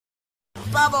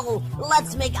Bubble,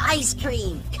 let's make ice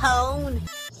cream. Cone.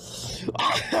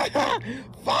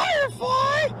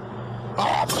 Firefly!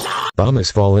 Bomb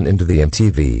has fallen into the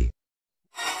MTV.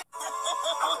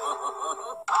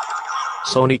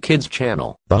 Sony Kids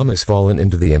Channel. Bomb has fallen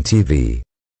into the MTV.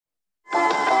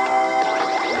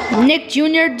 Nick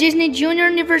Jr., Disney Jr.,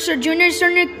 Universal Jr.,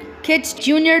 Sony Kids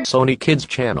Jr. Sony Kids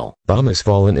Channel. Bomb has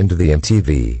fallen into the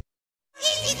MTV.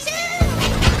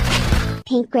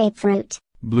 Pink grapefruit.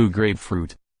 Blue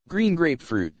grapefruit. Green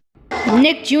grapefruit.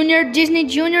 Nick Jr., Disney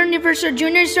Jr., Universal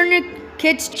Jr., Sony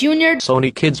Kids Jr.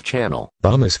 Sony Kids Channel.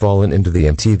 Bomb has fallen into the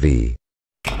MTV.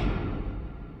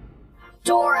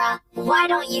 Dora, why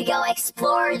don't you go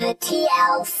explore the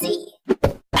TLC?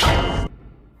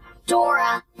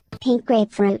 Dora. Pink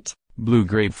grapefruit. Blue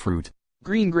grapefruit.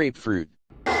 Green grapefruit.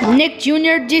 Nick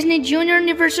Jr., Disney Jr.,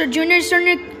 Universal Jr.,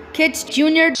 Sony Kids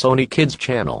Jr. Sony Kids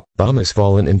Channel. Bomb has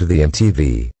fallen into the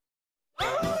MTV.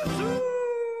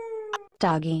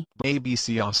 Doggy.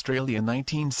 ABC Australia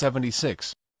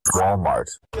 1976. Walmart.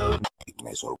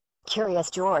 Curious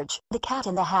George, The Cat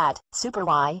in the Hat, Super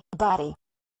Y, Buddy.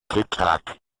 Tic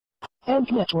Tac.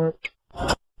 And Network.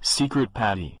 Secret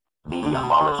Patty.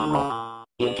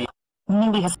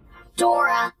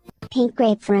 Dora. Pink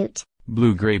grapefruit.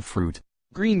 Blue grapefruit.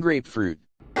 Green grapefruit.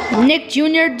 Nick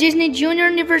Jr., Disney Jr.,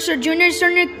 Universal Jr.,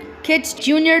 Sony Kids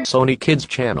Jr. Sony Kids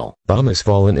Channel. Bomb has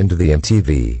fallen into the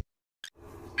MTV.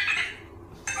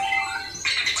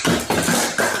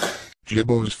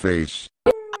 Jibbo's face.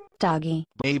 Doggy.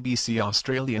 ABC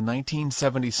Australia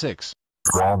 1976.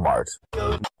 Walmart.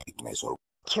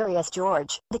 Curious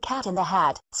George, The Cat in the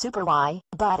Hat, Super Y,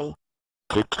 Buddy.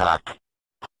 Tic Tac.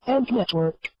 And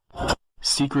Network.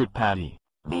 Secret Patty.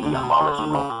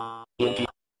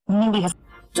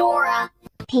 Dora.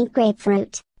 Pink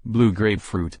grapefruit. Blue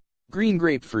grapefruit. Green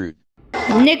grapefruit.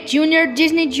 Nick Jr.,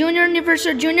 Disney Jr.,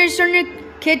 Universal Jr., Sony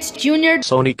Kids Jr.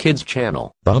 Sony Kids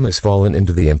Channel. Bomb has fallen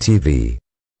into the MTV.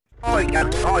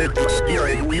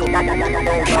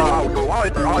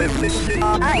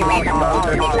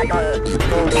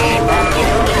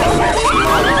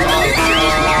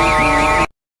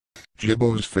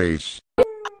 Jibbo's face.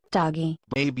 Doggy.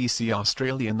 ABC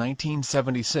Australia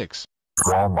 1976.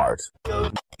 Walmart.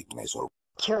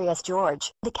 Curious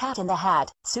George, The Cat in the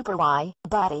Hat, Super Y,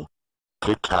 Buddy.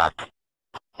 Tic Tac.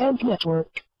 And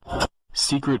Network.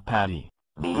 Secret Patty.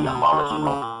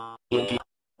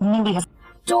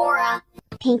 Dora.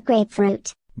 Pink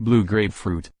grapefruit. Blue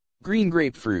grapefruit. Green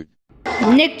grapefruit.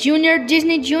 Nick Jr.,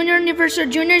 Disney Jr., Universal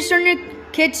Jr., Sony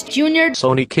Kids Jr.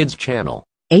 Sony Kids Channel.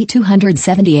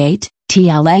 A278,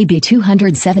 TLAB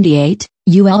 278,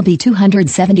 ULB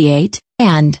 278,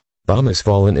 and Bomb has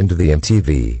fallen into the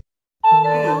MTV.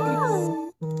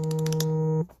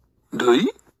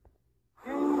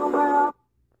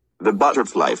 The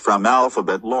Butterfly from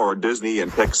Alphabet Lore, Disney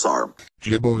and Pixar.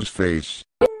 Jibbo's face.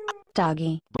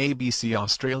 Doggy. ABC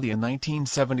Australia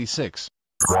 1976.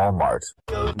 Walmart.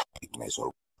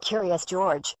 Curious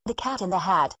George, The Cat in the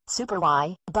Hat, Super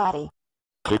Y, Buddy.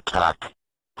 Tic Tac.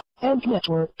 And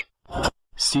Network.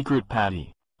 Secret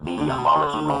Patty.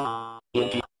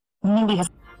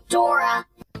 Dora.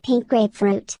 Pink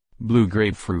grapefruit. Blue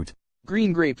grapefruit.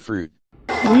 Green grapefruit.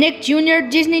 Nick Jr.,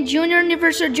 Disney Jr.,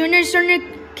 Universal Jr.,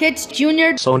 Sony Kids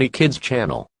Jr. Sony Kids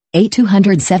Channel.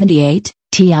 A278,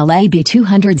 TLAB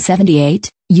 278,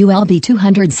 ULB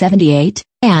 278,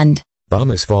 and Bomb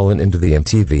has fallen into the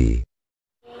MTV.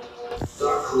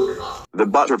 The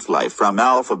Butterfly from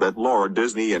Alphabet Lore,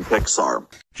 Disney and Pixar.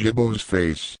 Jibbo's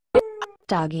face.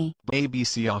 Doggy.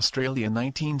 ABC Australia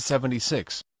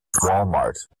 1976.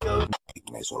 Walmart.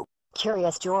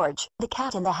 Curious George, The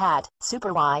Cat in the Hat,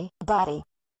 Super Y, Buddy.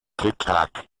 Tic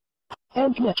Tac.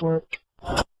 And Network.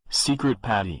 Secret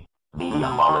Patty.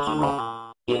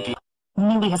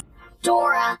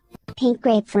 Dora. Pink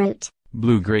grapefruit.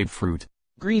 Blue grapefruit.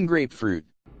 Green grapefruit.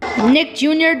 Nick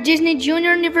Jr., Disney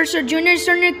Jr., Universal Jr.,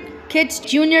 Sony Kids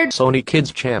Jr. Sony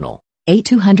Kids Channel.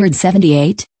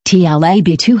 A278,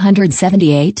 TLAB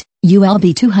 278,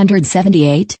 ULB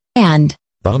 278, and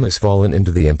Bomb has fallen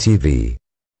into the MTV.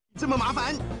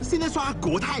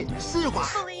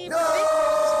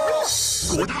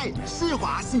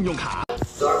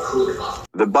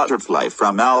 The Butterfly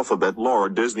from Alphabet Lore,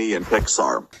 Disney and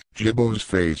Pixar. Jibbo's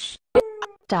face.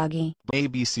 Doggy.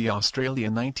 ABC Australia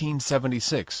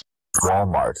 1976.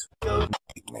 Walmart.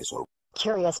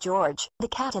 Curious George, The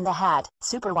Cat in the Hat,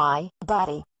 Super Y,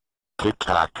 Buddy. Tic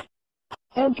Tac.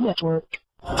 And Network.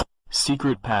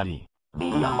 Secret Patty.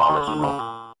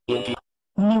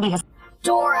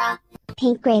 Dora.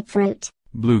 Pink grapefruit.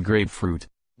 Blue grapefruit.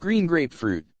 Green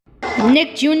grapefruit.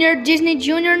 Nick Jr., Disney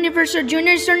Jr., Universal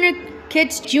Jr., Sony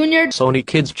Kids Junior. Sony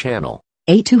Kids Channel.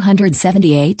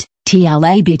 A278,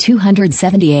 TLAB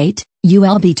 278,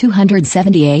 ULB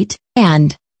 278,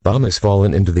 and Bomb has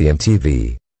fallen into the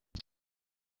MTV.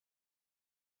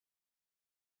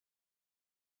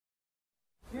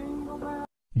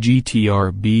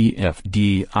 GTR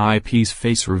BFD eyepiece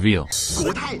face reveal.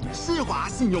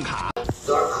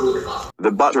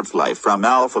 The butterfly from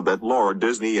Alphabet Lore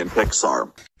Disney and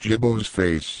Pixar. Jibbo's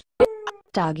face.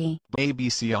 Doggy.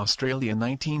 ABC Australia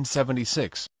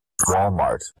 1976.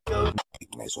 Walmart.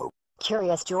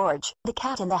 Curious George, The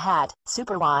Cat in the Hat,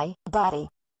 Super Y, Buddy.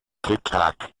 Tic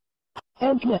Tac.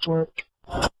 And Network.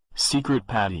 Secret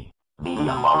Patty.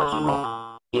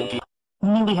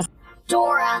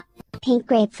 Dora. Pink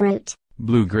Grapefruit.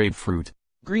 Blue grapefruit.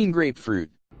 Green grapefruit.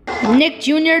 Nick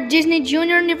Jr., Disney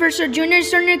Junior, Universal Junior,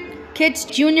 Sonic Kids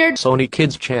Junior. Sony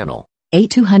Kids Channel.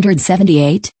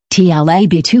 A278,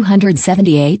 TLAB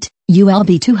 278,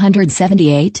 ULB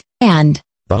 278, and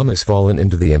Bomb has fallen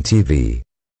into the MTV.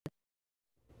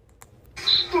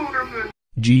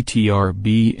 GTR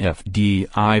BFD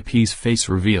eyepiece face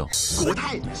reveal.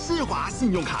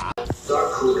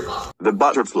 The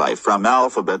butterfly from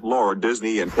Alphabet Lore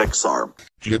Disney and Pixar.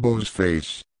 Jibbo's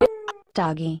face.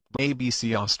 Doggy.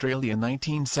 ABC Australia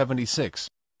 1976.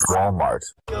 Walmart.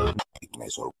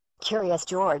 Curious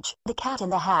George, The Cat in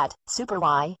the Hat, Super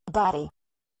Y, Buddy.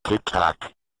 Tic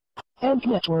Tac. And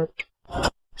Network.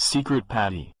 Secret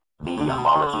Patty.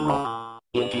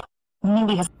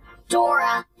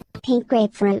 Dora. Pink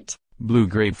Grapefruit. Blue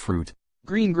grapefruit.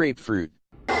 Green grapefruit.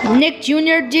 Nick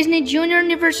Jr., Disney Junior,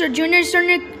 Universal Junior,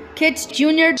 Sonic Kids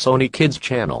Junior. Sony Kids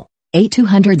Channel.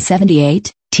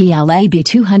 A278, TLAB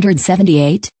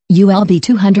 278, ULB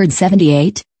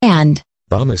 278, and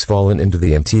Bomb has fallen into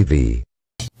the MTV.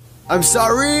 I'm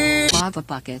sorry! Lava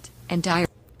Bucket and Dire.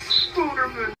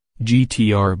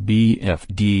 GTR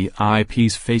BFD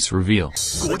eyepiece face reveal.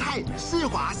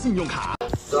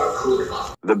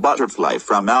 The butterfly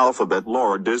from Alphabet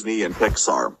Lore Disney and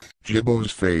Pixar.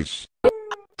 Jibbo's face.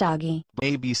 Doggy.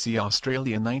 ABC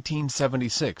Australia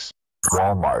 1976.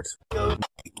 Walmart.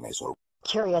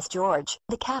 Curious George,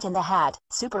 The Cat in the Hat,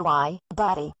 Super Y,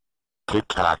 Buddy. Tic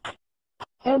Tac.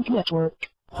 And Network.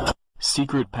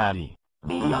 Secret Patty.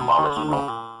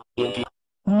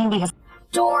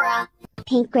 Dora.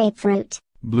 Pink Grapefruit.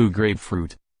 Blue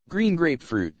grapefruit. Green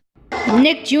grapefruit.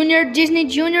 Nick Jr., Disney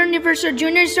Junior, Universal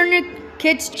Junior, Sonic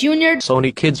Kids Junior.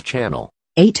 Sony Kids Channel.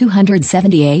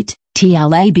 A278,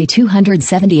 TLAB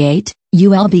 278,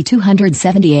 ULB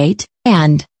 278,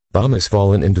 and Bomb has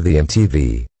fallen into the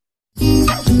MTV.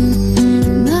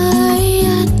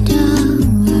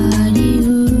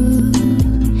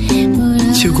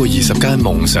超過20間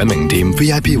夢想名店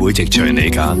VIP 會籍隨你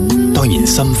揀，當然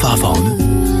心花放啦！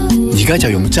而家就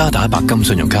用渣打白金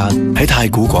信用卡喺太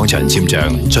古廣場簽帳，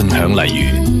盡享禮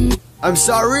遇。I'm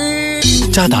sorry！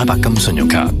渣打白金信用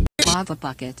卡。Lava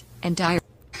Bucket and Dire.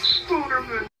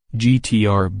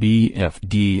 GTR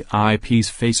BFD eyepiece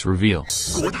face reveal.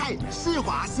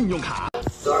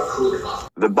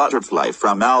 The butterfly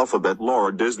from Alphabet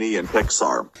Lore Disney and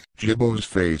Pixar. Jibbo's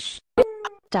face.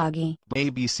 Doggy.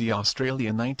 ABC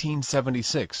Australia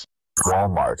 1976.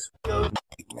 Walmart.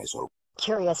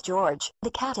 Curious George,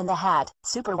 The Cat in the Hat,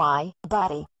 Super Y,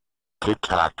 Buddy. Tic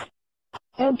Tac.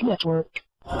 And Network.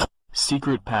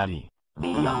 Secret Patty.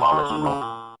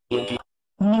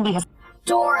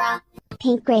 Dora.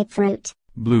 Pink Grapefruit.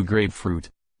 Blue grapefruit.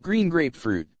 Green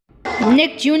grapefruit.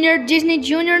 Nick Jr., Disney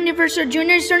Junior, Universal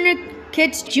Junior, Sonic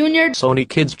Kids Junior. Sony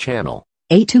Kids Channel.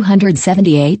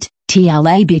 A278,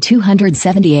 TLAB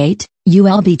 278,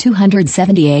 ULB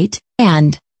 278,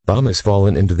 and Bomb has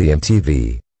fallen into the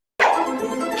MTV.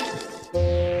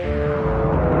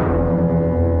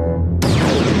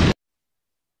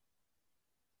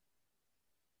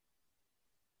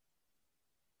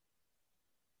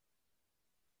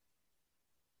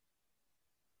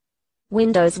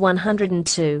 Windows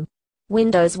 102.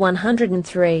 Windows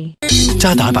 103.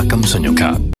 渣打白金信用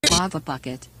卡。 Lava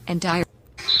Bucket and Dire.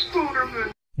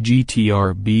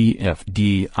 GTR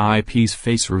BFD eyepiece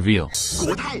face reveal.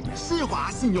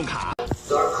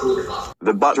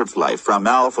 The butterfly from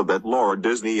Alphabet Lore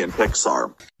Disney and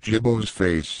Pixar. Jibbo's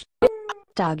face.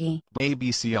 Doggy.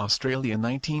 ABC Australia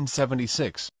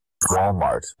 1976.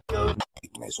 Walmart.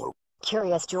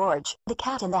 Curious George, The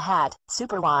Cat in the Hat,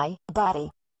 Super Y,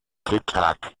 Buddy. Tic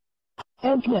Tac.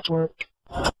 And Network.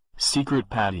 Secret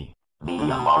Patty.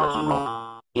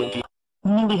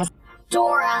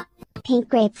 Dora. Pink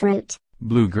Grapefruit.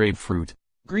 Blue grapefruit.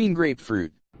 Green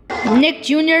grapefruit. Nick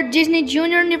Jr., Disney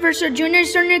Junior, Universal Junior,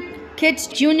 Sonic Kids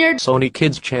Junior. Sony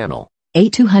Kids Channel.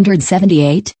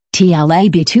 A278,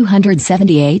 TLAB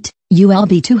 278,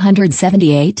 ULB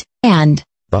 278, and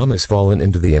Bomb has fallen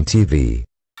into the MTV.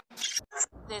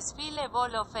 Desfile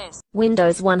Bolo Fest.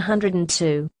 Windows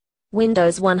 102.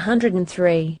 Windows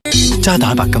 103. 渣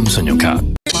打白金信用卡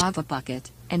Lava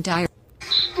bucket and dire.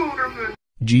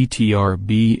 GTR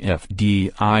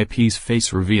BFD eyepiece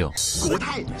face reveal. 国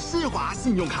泰世华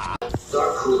信用卡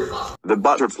The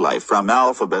butterfly from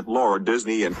Alphabet Lore,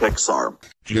 Disney and Pixar.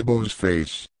 Jibbo's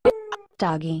face.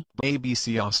 Doggy.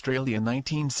 ABC Australia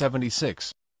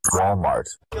 1976. Walmart.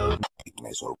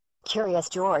 Curious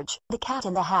George, The Cat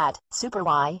in the Hat, Super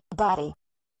Y, Buddy.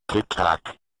 Tic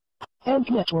Tac. And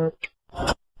Network.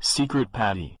 Secret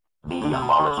Patty.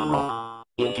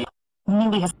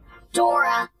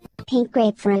 Dora. Pink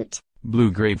grapefruit.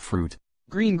 Blue grapefruit.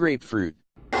 Green grapefruit.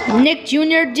 Nick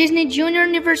Jr., Disney Jr.,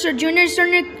 Universal Jr.,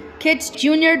 Sonic Kids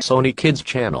Jr. Sony Kids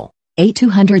Channel.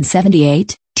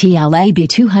 A278, TLAB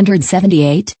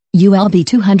 278, ULB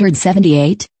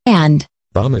 278, and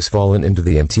Bomb has fallen into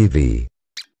the MTV.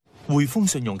 匯豐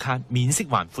信用卡免息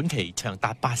還款期長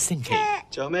達8星期。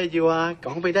仲有咩要啊？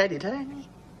講俾爹哋聽。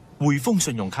匯豐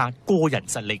信用卡個人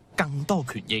實力更多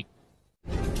權益。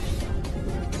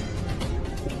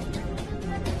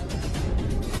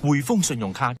匯豐信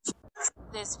用卡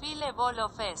Desfile Bolo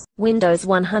Fest. Windows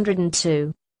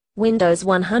 102. Windows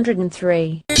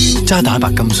 103. 渣打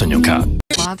白金信用卡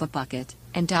Lava bucket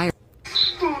and dire.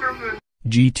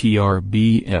 GTR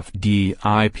BFD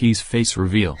eyepiece face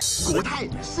reveal. 国泰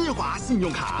世华信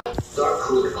用卡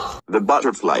The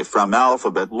butterfly from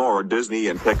Alphabet Lore, Disney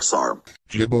and Pixar.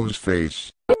 Jibbo's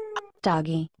face.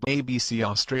 Doggy. ABC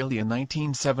Australia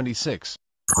 1976.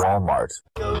 Walmart.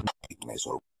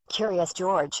 Curious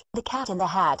George, The Cat in the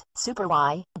Hat, Super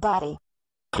Y, Buddy.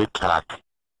 Tic Tac.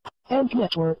 And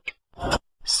Network.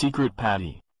 Secret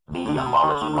Patty.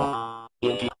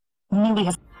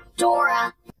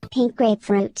 Dora. Pink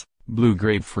grapefruit. Blue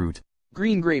grapefruit.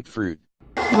 Green grapefruit.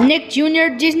 Nick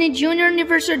Jr., Disney Jr.,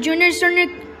 Universal Jr.,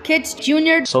 Sonic Kids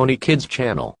Jr. Sony Kids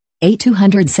Channel.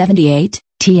 A278,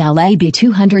 TLAB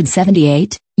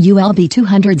 278, ULB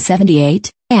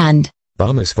 278, and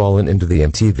Bomb has fallen into the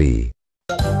MTV.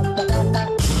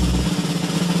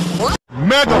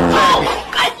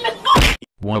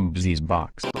 Wubbsy's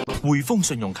box. 匯豐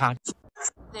信用卡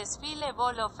Desfile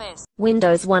Bolo Fest.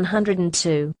 Windows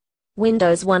 102.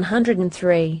 Windows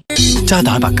 103. 渣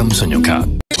打白金信用卡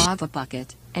Lava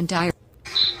bucket and dire.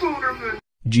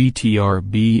 GTR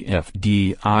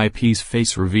BFD eyepiece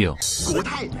face reveal. 国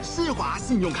泰世华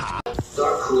信用卡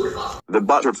The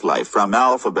butterfly from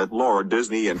Alphabet Lore,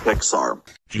 Disney and Pixar.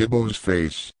 Jibbo's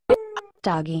face.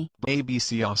 Doggy.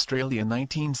 ABC Australia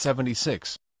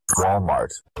 1976. Walmart.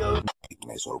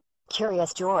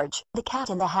 Curious George, The Cat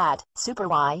in the Hat, Super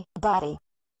Y, Buddy.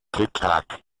 Tic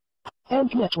Tac.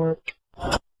 And Network.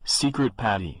 Secret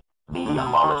Patty.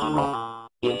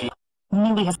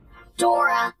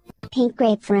 Dora. Pink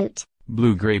grapefruit.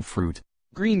 Blue grapefruit.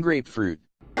 Green grapefruit.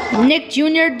 Nick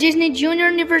Jr., Disney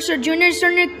Jr., Universal Jr.,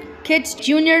 Sonic Kids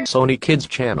Jr. Sony Kids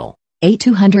Channel.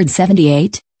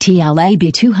 A278,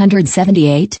 TLAB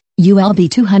 278, ULB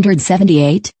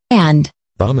 278, and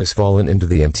Bomb has fallen into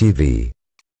the MTV.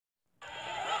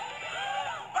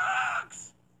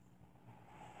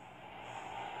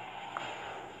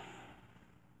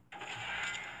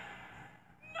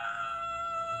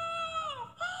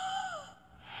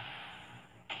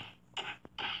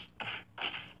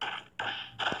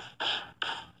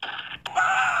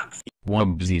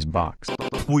 Wubbsy's box.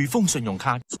 匯豐信用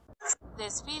卡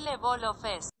Desfile Bolo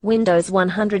Fest. Windows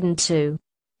 102.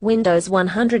 Windows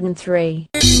 103.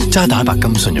 渣打白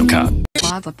金信用卡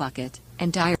Lava bucket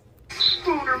and dire.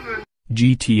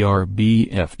 GTR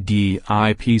BFD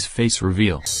eyepiece face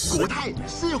reveal. 国泰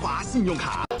世华信用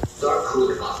卡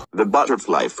The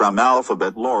butterfly from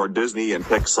Alphabet Lore, Disney and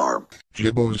Pixar.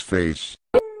 Jibbo's face.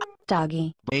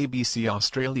 Doggy. ABC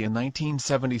Australia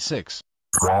 1976.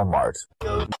 Walmart.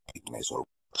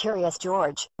 Curious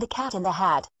George, The Cat in the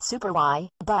Hat, Super Y,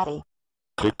 Buddy.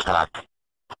 Tic Tac.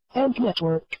 And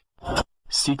Network.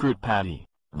 Secret Patty.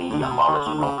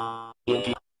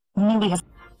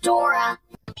 Dora.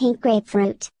 Pink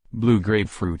grapefruit. Blue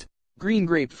grapefruit. Green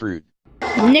grapefruit.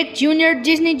 Nick Jr.,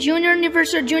 Disney Jr.,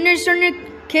 Universal Jr., Sonic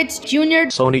Kids Jr.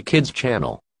 Sony Kids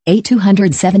Channel.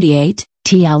 A278,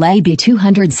 TLAB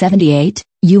 278,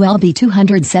 ULB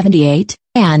 278,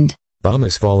 and Bomb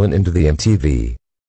has fallen into the MTV.